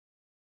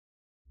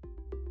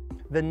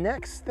The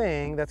next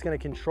thing that's going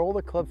to control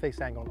the club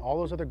face angle and all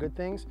those other good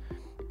things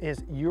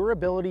is your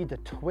ability to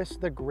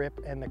twist the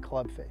grip and the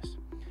club face.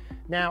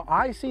 Now,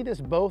 I see this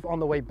both on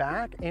the way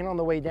back and on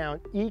the way down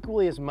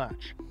equally as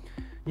much.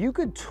 You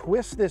could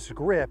twist this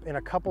grip in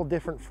a couple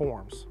different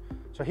forms.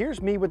 So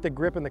here's me with the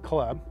grip and the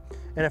club.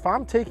 And if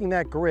I'm taking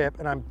that grip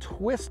and I'm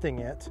twisting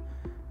it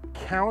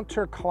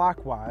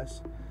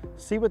counterclockwise,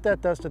 see what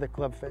that does to the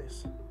club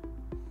face.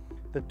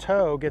 The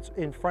toe gets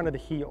in front of the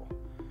heel.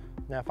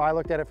 Now, if I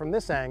looked at it from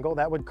this angle,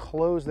 that would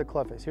close the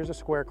club face. Here's a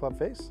square club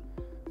face.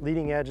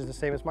 Leading edge is the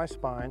same as my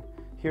spine.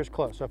 Here's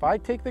close. So if I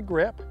take the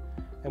grip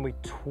and we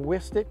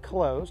twist it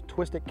closed,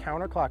 twist it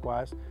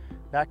counterclockwise,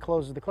 that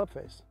closes the club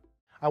face.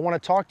 I want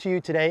to talk to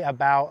you today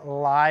about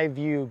live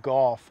view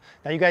golf.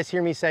 Now, you guys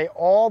hear me say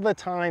all the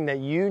time that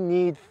you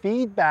need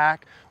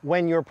feedback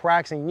when you're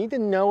practicing. You need to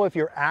know if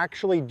you're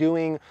actually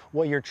doing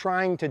what you're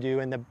trying to do,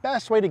 and the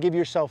best way to give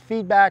yourself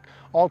feedback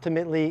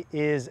ultimately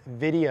is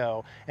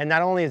video. And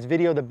not only is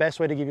video the best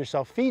way to give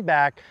yourself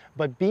feedback,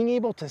 but being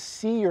able to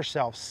see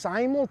yourself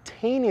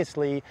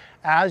simultaneously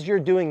as you're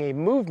doing a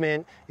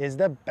movement is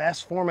the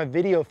best form of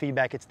video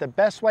feedback. It's the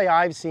best way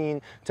I've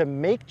seen to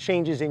make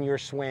changes in your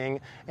swing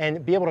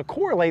and be able to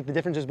correlate the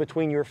differences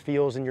between your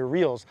feels and your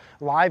reels.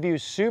 Live view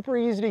is super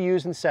easy to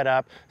use and set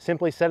up.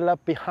 Simply set it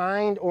up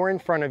behind or in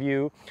front of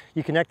you.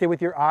 You connect it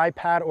with your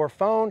iPad or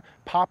phone,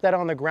 pop that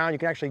on the ground. You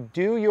can actually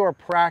do your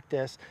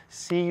practice,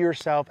 see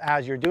yourself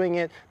as you're doing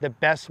it, the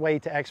best way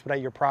to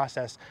expedite your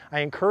process. I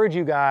encourage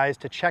you guys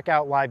to check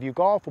out Live View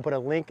Golf. We'll put a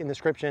link in the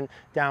description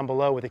down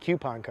below with a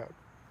coupon code.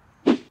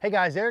 Hey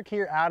guys, Eric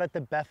here out at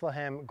the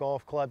Bethlehem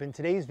Golf Club. In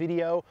today's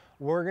video,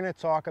 we're gonna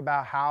talk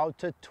about how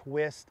to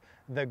twist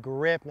the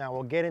grip. Now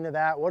we'll get into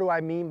that. What do I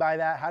mean by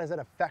that? How does it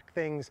affect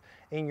things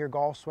in your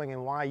golf swing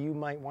and why you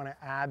might wanna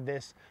add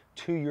this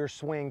to your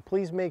swing?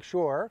 Please make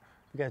sure,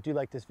 if you guys do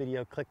like this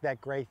video, click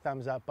that gray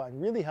thumbs up button.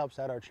 Really helps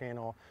out our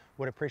channel.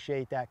 Would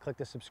appreciate that. Click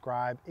the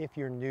subscribe. If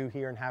you're new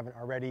here and haven't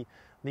already,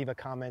 leave a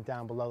comment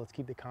down below. Let's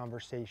keep the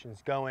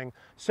conversations going.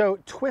 So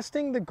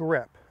twisting the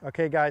grip,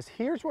 okay guys,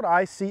 here's what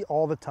I see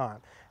all the time.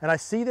 And I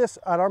see this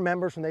at our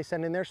members when they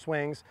send in their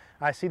swings.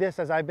 I see this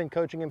as I've been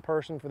coaching in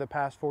person for the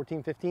past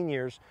 14, 15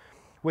 years,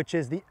 which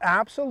is the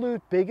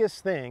absolute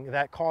biggest thing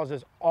that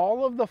causes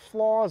all of the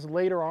flaws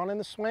later on in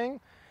the swing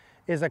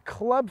is a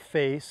club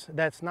face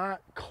that's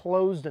not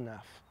closed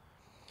enough.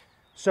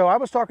 So I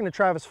was talking to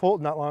Travis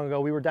Fulton not long ago.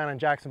 We were down in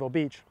Jacksonville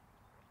Beach.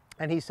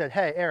 And he said,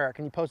 hey, Eric,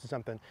 and he posted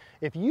something.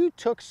 If you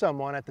took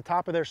someone at the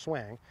top of their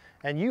swing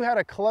and you had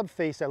a club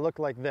face that looked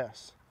like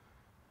this,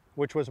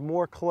 which was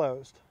more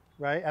closed,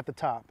 right, at the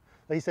top.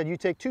 He said you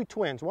take two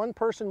twins, one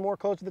person more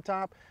closed at the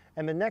top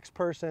and the next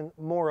person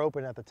more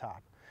open at the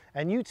top.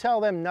 And you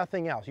tell them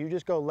nothing else. You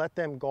just go let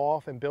them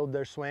golf and build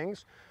their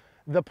swings.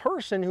 The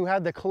person who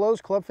had the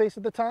closed club face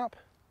at the top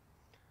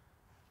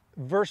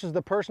versus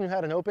the person who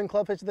had an open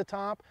club face at the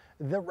top,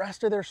 the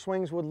rest of their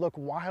swings would look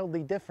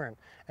wildly different.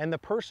 And the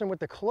person with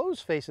the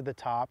closed face at the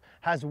top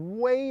has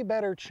way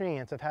better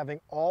chance of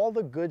having all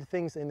the good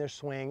things in their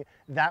swing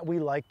that we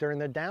like during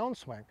the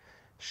downswing.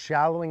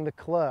 Shallowing the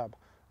club,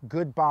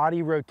 good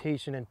body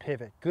rotation and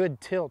pivot,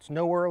 good tilts,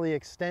 no early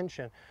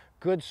extension,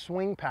 good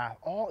swing path,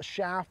 all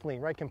shaft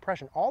lean, right,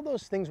 compression, all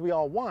those things we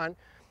all want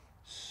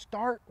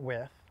start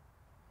with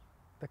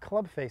the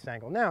club face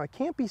angle. Now, it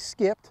can't be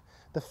skipped,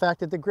 the fact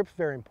that the grip's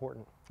very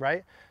important,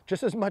 right?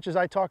 Just as much as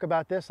I talk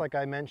about this, like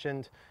I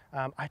mentioned,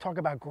 I talk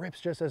about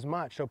grips just as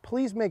much. So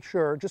please make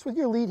sure, just with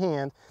your lead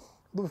hand,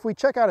 if we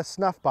check out a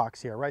snuff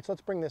box here, right? So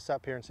let's bring this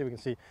up here and see if we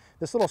can see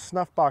this little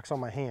snuff box on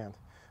my hand,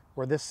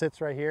 where this sits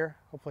right here.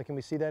 Hopefully, can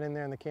we see that in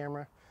there in the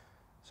camera?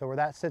 So where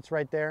that sits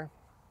right there,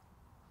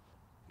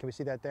 can we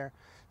see that there?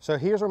 So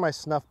here's where my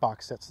snuff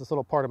box sits, this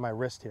little part of my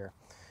wrist here.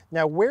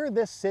 Now, where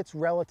this sits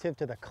relative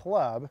to the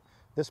club,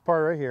 this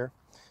part right here,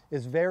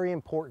 is very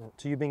important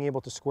to you being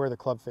able to square the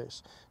club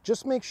face.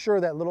 Just make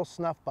sure that little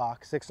snuff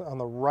box sits on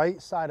the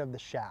right side of the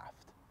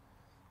shaft.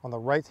 On the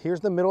right, here's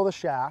the middle of the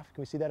shaft.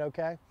 Can we see that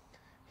okay?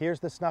 Here's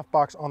the snuff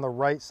box on the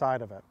right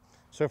side of it.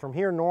 So from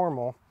here,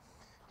 normal,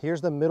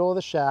 here's the middle of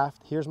the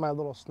shaft. Here's my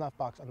little snuff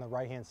box on the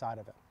right-hand side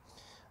of it.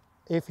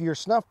 If your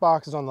snuff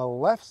box is on the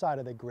left side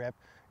of the grip,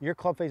 your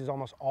club face is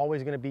almost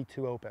always gonna be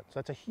too open. So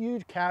that's a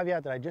huge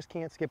caveat that I just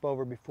can't skip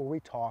over before we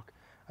talk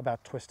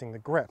about twisting the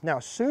grip. Now,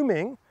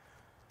 assuming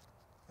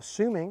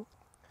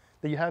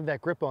that you have that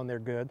grip on there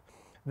good,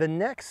 the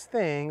next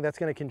thing that's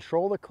going to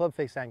control the club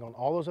face angle and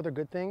all those other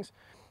good things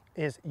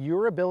is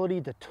your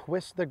ability to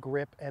twist the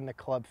grip and the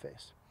club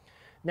face.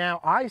 Now,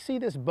 I see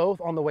this both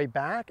on the way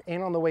back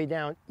and on the way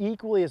down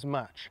equally as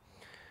much.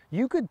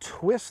 You could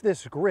twist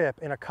this grip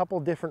in a couple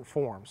different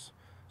forms.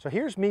 So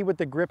here's me with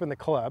the grip and the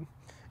club.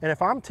 And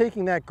if I'm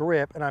taking that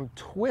grip and I'm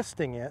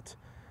twisting it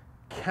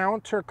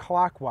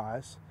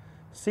counterclockwise,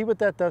 see what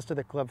that does to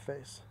the club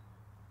face.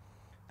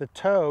 The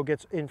toe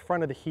gets in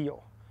front of the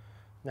heel.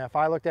 Now, if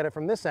I looked at it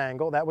from this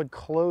angle, that would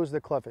close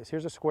the club face.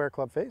 Here's a square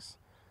club face.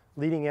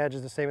 Leading edge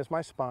is the same as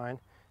my spine.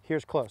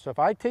 Here's close. So if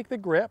I take the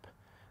grip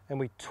and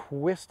we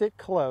twist it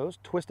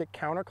closed, twist it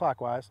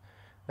counterclockwise,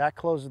 that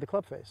closes the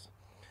club face.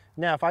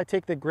 Now, if I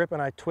take the grip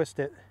and I twist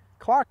it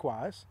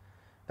clockwise,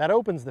 that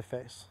opens the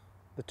face,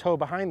 the toe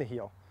behind the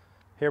heel.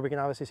 Here we can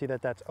obviously see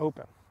that that's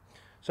open.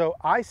 So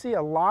I see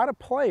a lot of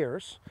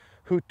players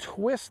who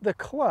twist the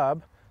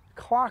club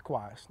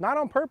clockwise, not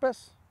on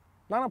purpose,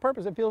 not on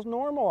purpose, it feels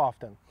normal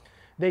often.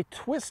 They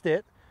twist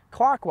it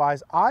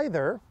clockwise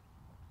either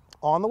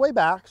on the way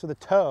back, so the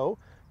toe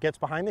gets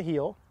behind the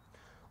heel,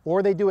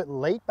 or they do it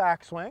late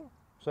backswing,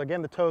 so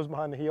again the toe's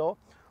behind the heel,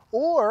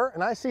 or,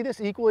 and I see this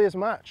equally as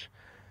much,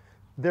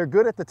 they're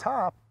good at the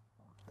top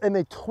and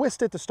they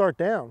twist it to start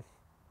down.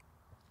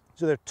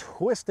 So they're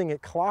twisting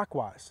it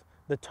clockwise,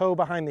 the toe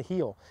behind the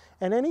heel.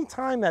 And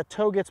anytime that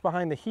toe gets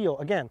behind the heel,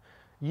 again,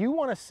 you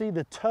want to see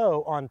the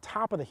toe on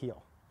top of the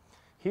heel.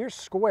 Here's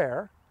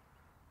square,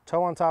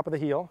 toe on top of the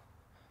heel,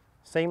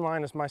 same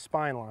line as my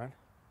spine line.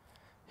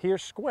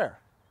 Here's square.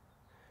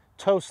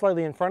 Toe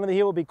slightly in front of the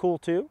heel would be cool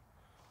too.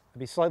 It'd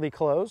be slightly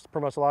closed,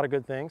 promotes a lot of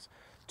good things.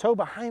 Toe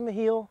behind the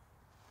heel,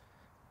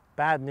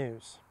 bad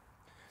news.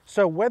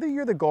 So whether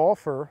you're the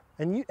golfer,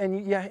 and you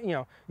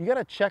got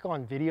to check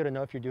on video to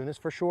know if you're doing this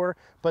for sure,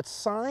 but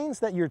signs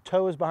that your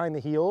toe is behind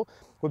the heel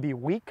would be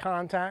weak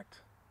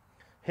contact,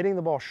 hitting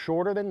the ball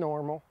shorter than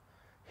normal,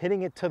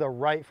 hitting it to the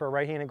right for a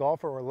right-handed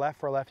golfer or left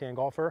for a left-handed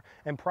golfer,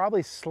 and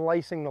probably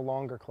slicing the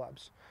longer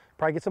clubs.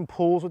 Probably get some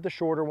pulls with the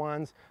shorter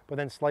ones, but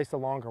then slice the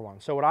longer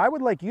ones. So what I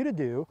would like you to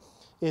do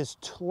is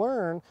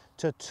learn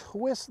to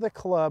twist the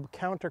club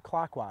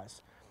counterclockwise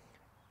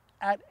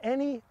at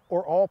any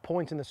or all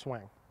points in the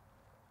swing.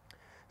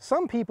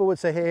 Some people would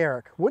say, hey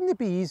Eric, wouldn't it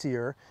be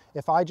easier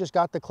if I just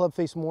got the club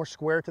face more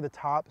square to the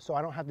top so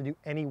I don't have to do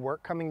any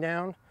work coming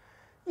down?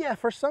 Yeah,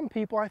 for some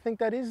people I think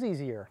that is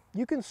easier.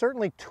 You can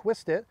certainly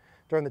twist it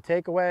during the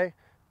takeaway,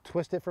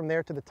 twist it from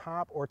there to the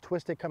top, or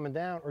twist it coming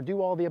down, or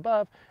do all the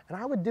above, and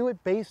I would do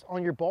it based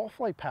on your ball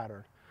flight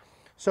pattern.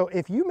 So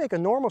if you make a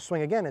normal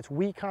swing, again, it's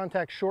weak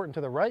contact short and to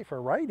the right for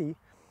a righty,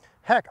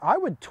 heck, I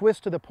would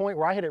twist to the point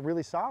where I hit it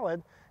really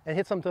solid and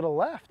hit some to the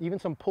left, even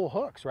some pull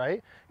hooks,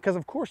 right? Because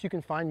of course you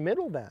can find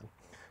middle then.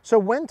 So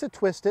when to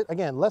twist it,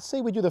 again, let's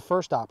say we do the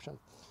first option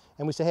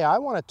and we say, hey, I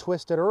want to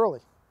twist it early.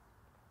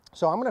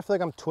 So I'm going to feel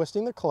like I'm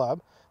twisting the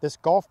club, this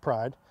golf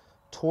pride,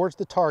 towards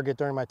the target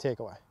during my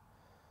takeaway.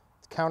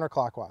 It's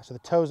counterclockwise, so the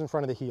toe's in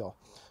front of the heel.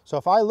 So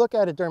if I look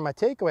at it during my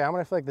takeaway, I'm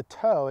going to feel like the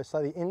toe is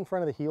slightly in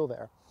front of the heel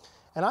there.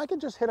 And I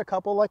can just hit a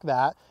couple like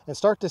that and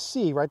start to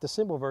see, right, the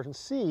simple version,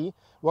 see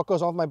what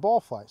goes on with my ball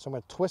flight. So I'm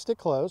going to twist it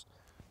closed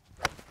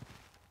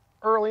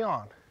early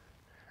on.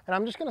 And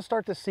I'm just going to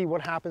start to see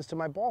what happens to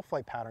my ball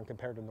flight pattern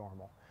compared to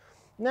normal.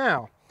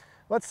 Now,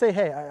 let's say,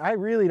 hey, I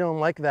really don't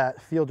like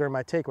that feel during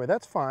my takeaway.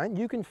 That's fine.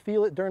 You can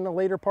feel it during the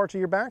later parts of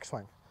your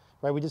backswing,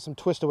 right? We did some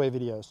twist away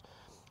videos.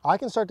 I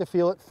can start to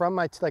feel it from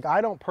my, like I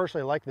don't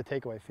personally like the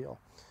takeaway feel.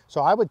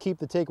 So I would keep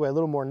the takeaway a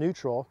little more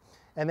neutral.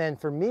 And then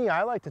for me,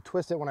 I like to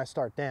twist it when I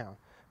start down.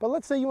 But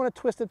let's say you want to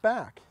twist it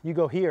back. You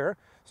go here,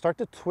 start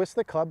to twist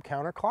the club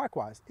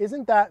counterclockwise.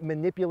 Isn't that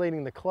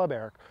manipulating the club,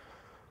 Eric?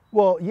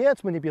 Well, yeah,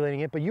 it's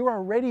manipulating it, but you're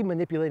already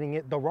manipulating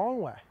it the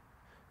wrong way.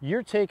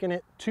 You're taking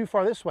it too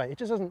far this way. It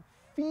just doesn't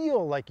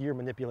feel like you're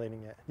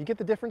manipulating it. You get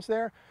the difference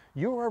there?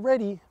 You're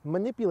already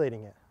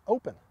manipulating it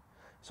open.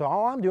 So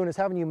all I'm doing is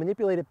having you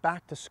manipulate it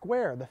back to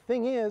square. The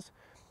thing is,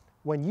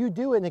 when you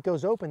do it and it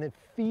goes open, it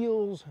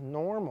feels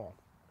normal.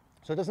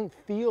 So it doesn't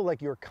feel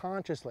like you're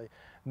consciously,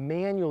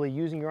 manually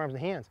using your arms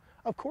and hands.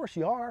 Of course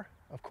you are.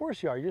 Of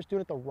course you are. You're just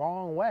doing it the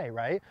wrong way,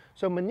 right?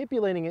 So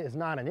manipulating it is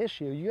not an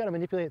issue. You got to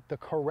manipulate it the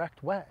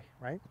correct way,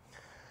 right?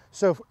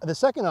 So the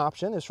second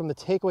option is from the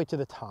takeaway to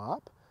the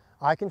top.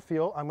 I can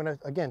feel, I'm going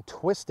to, again,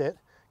 twist it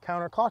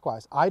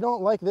counterclockwise. I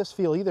don't like this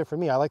feel either for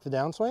me. I like the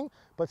downswing,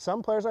 but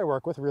some players I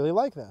work with really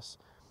like this.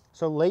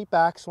 So late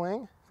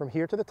backswing from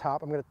here to the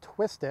top, I'm going to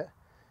twist it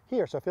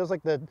here. So it feels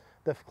like the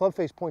club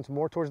face points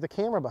more towards the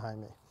camera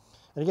behind me.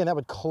 And again, that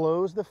would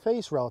close the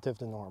face relative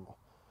to normal.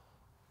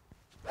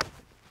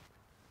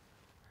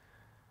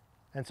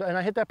 And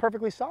I hit that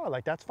perfectly solid,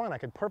 like that's fine, I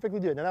could perfectly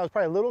do it. Now that was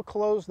probably a little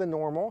closed than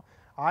normal.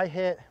 I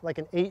hit like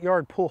an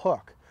 8-yard pull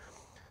hook.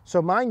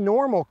 So my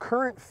normal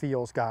current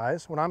feels,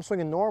 guys, when I'm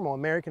swinging normal,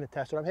 and Mary can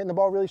attest to it, I'm hitting the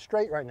ball really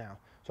straight right now.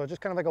 So it's just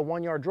kind of like a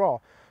 1-yard draw.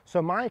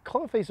 So my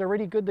club face is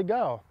already good to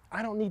go.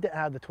 I don't need to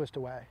add the twist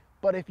away.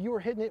 But if you were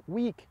hitting it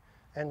weak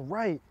and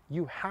right,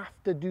 you have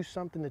to do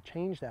something to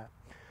change that.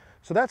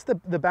 So that's the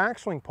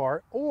backswing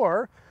part,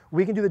 or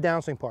we can do the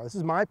downswing part. This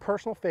is my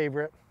personal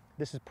favorite.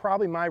 This is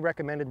probably my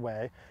recommended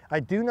way. I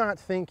do not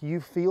think you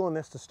feeling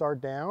this to start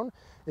down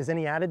is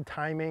any added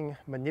timing,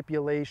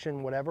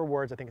 manipulation, whatever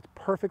words. I think it's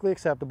perfectly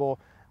acceptable.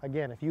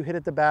 Again, if you hit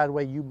it the bad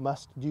way, you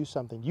must do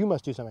something. You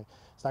must do something.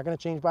 It's not going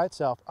to change by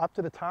itself. Up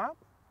to the top,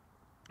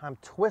 I'm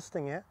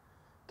twisting it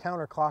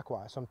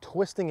counterclockwise. So I'm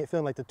twisting it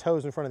feeling like the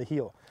toe's in front of the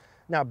heel.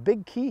 Now,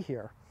 big key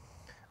here.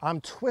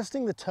 I'm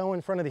twisting the toe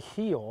in front of the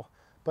heel,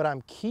 but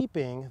I'm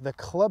keeping the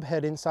club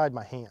head inside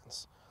my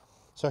hands.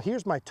 So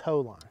here's my toe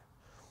line.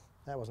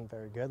 That wasn't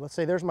very good. Let's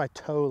say there's my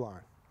toe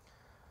line.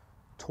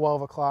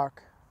 12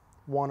 o'clock,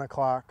 1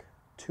 o'clock,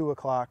 2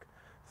 o'clock,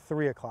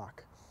 3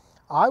 o'clock.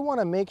 I want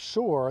to make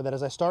sure that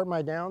as I start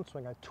my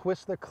downswing, I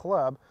twist the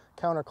club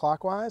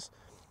counterclockwise.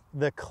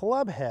 The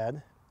club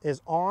head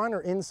is on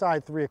or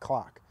inside 3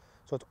 o'clock.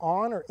 So it's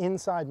on or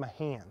inside my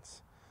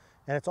hands.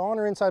 And it's on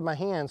or inside my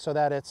hands so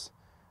that it's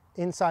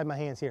inside my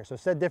hands here. So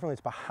said differently,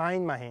 it's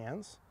behind my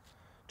hands,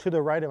 to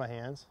the right of my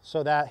hands,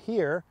 so that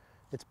here,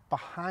 it's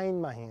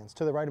behind my hands,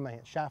 to the right of my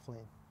hands, shaft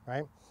lean,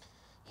 right?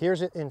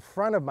 Here's it in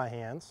front of my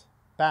hands,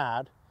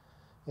 bad.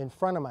 In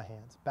front of my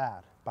hands,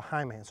 bad.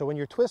 Behind my hands. So when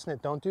you're twisting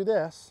it, don't do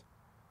this.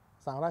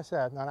 That's not what I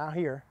said, not out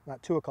here,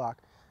 not 2 o'clock.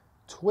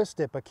 Twist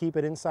it, but keep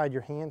it inside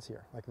your hands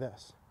here, like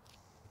this.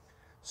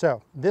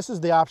 So this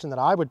is the option that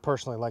I would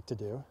personally like to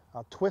do.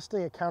 I'm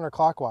twisting it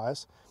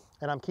counterclockwise,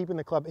 and I'm keeping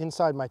the club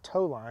inside my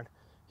toe line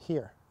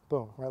here.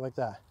 Boom, right like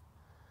that.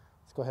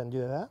 Let's go ahead and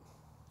do that.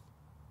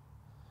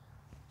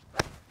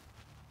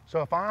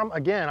 So if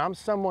I'm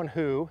someone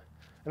who,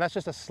 and that's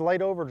just a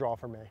slight overdraw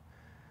for me.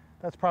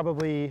 That's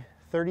probably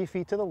 30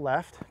 feet to the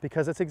left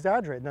because it's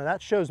exaggerated. Now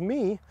that shows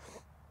me,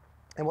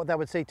 and what that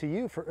would say to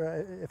you,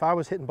 for if I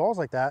was hitting balls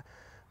like that,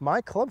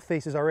 my club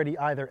face is already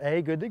either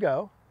A, good to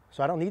go,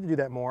 so I don't need to do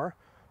that more,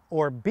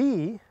 or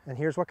B, and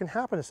here's what can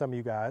happen to some of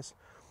you guys.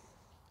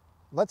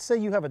 Let's say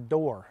you have a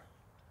door,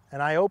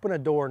 and I open a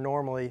door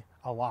normally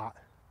a lot,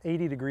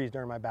 80 degrees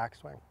during my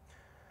backswing.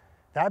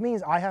 That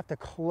means I have to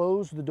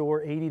close the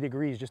door 80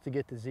 degrees just to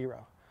get to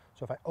 0.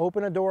 So if I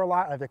open a door a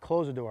lot, I have to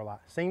close the door a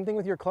lot. Same thing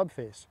with your club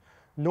face.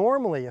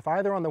 Normally, if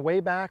either on the way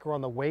back or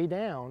on the way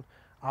down,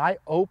 I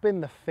open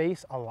the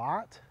face a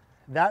lot,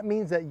 that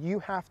means that you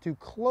have to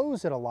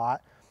close it a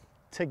lot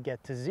to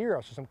get to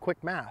 0. So some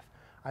quick math.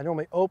 I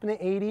normally open it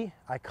 80,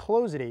 I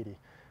close it 80.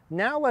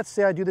 Now let's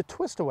say I do the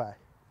twist away.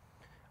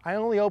 I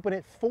only open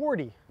it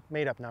 40,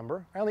 made up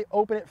number. I only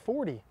open it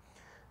 40,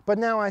 but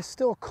now I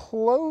still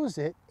close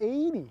it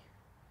 80.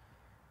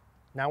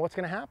 Now what's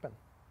gonna happen?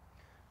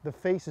 The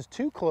face is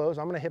too close,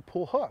 I'm gonna hit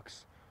pull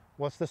hooks.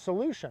 What's the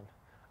solution?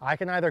 I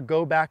can either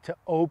go back to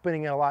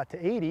opening it a lot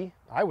to 80,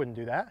 I wouldn't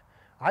do that.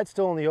 I'd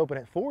still only open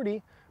at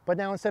 40, but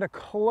now instead of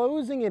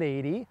closing at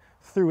 80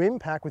 through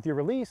impact with your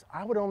release,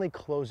 I would only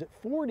close at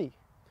 40.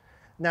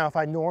 Now, if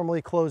I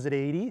normally close at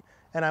 80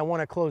 and I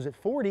want to close at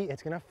 40,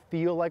 it's going to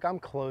feel like I'm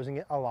closing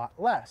it a lot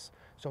less.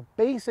 So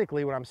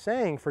basically what I'm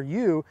saying for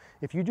you,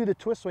 if you do the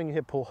twist swing, you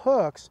hit pull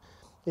hooks,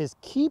 is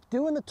keep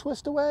doing the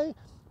twist away,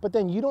 but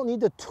then you don't need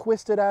to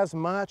twist it as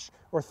much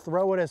or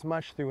throw it as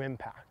much through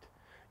impact.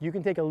 You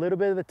can take a little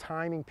bit of the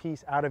timing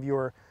piece out of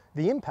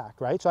the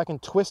impact, right? So I can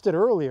twist it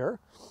earlier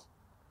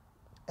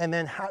and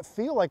then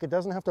feel like it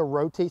doesn't have to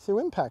rotate through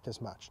impact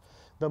as much.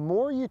 The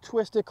more you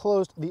twist it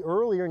closed the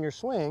earlier in your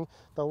swing,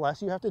 the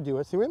less you have to do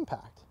it through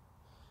impact.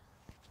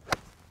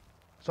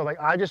 So like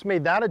I just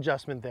made that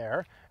adjustment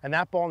there, and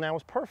that ball now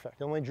is perfect.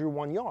 It only drew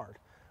 1 yard.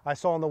 I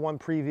saw in the one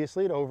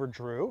previously it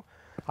overdrew.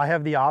 I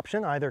have the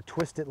option either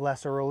twist it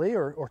less early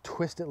or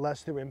twist it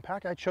less through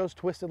impact. I chose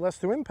twist it less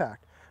through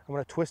impact. I'm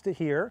going to twist it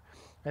here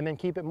and then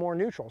keep it more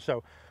neutral.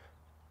 So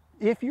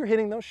if you're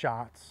hitting those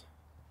shots,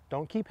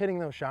 don't keep hitting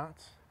those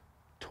shots.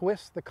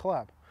 Twist the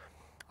club.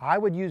 I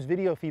would use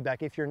video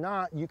feedback. If you're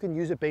not, you can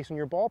use it based on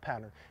your ball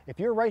pattern. If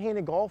you're a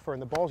right-handed golfer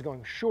and the ball's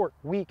going short,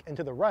 weak, and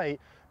to the right,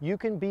 you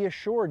can be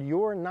assured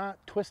you're not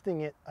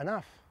twisting it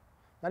enough,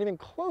 not even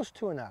close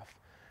to enough.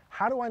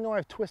 How do I know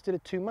I've twisted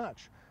it too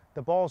much?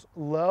 The ball's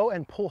low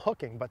and pull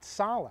hooking, but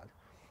solid.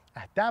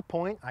 At that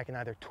point, I can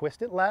either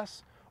twist it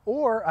less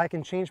or I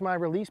can change my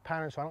release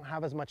pattern so I don't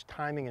have as much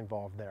timing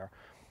involved there.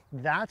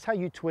 That's how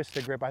you twist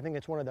the grip. I think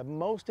it's one of the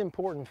most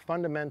important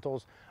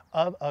fundamentals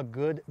of a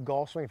good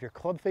golf swing. If your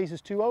club face is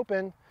too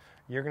open,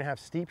 you're gonna have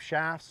steep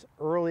shafts,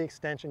 early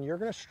extension. You're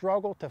gonna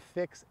struggle to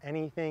fix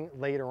anything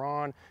later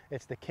on.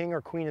 It's the king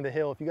or queen of the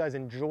hill. If you guys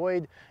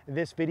enjoyed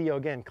this video,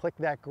 again, click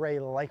that gray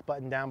like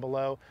button down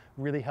below.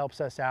 Really helps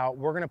us out.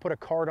 We're gonna put a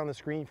card on the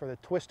screen for the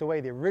twist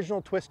away, the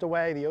original twist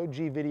away, the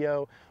OG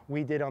video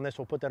we did on this.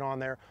 We'll put that on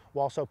there.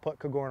 We'll also put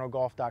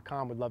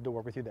cogornogolf.com. We'd love to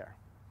work with you there.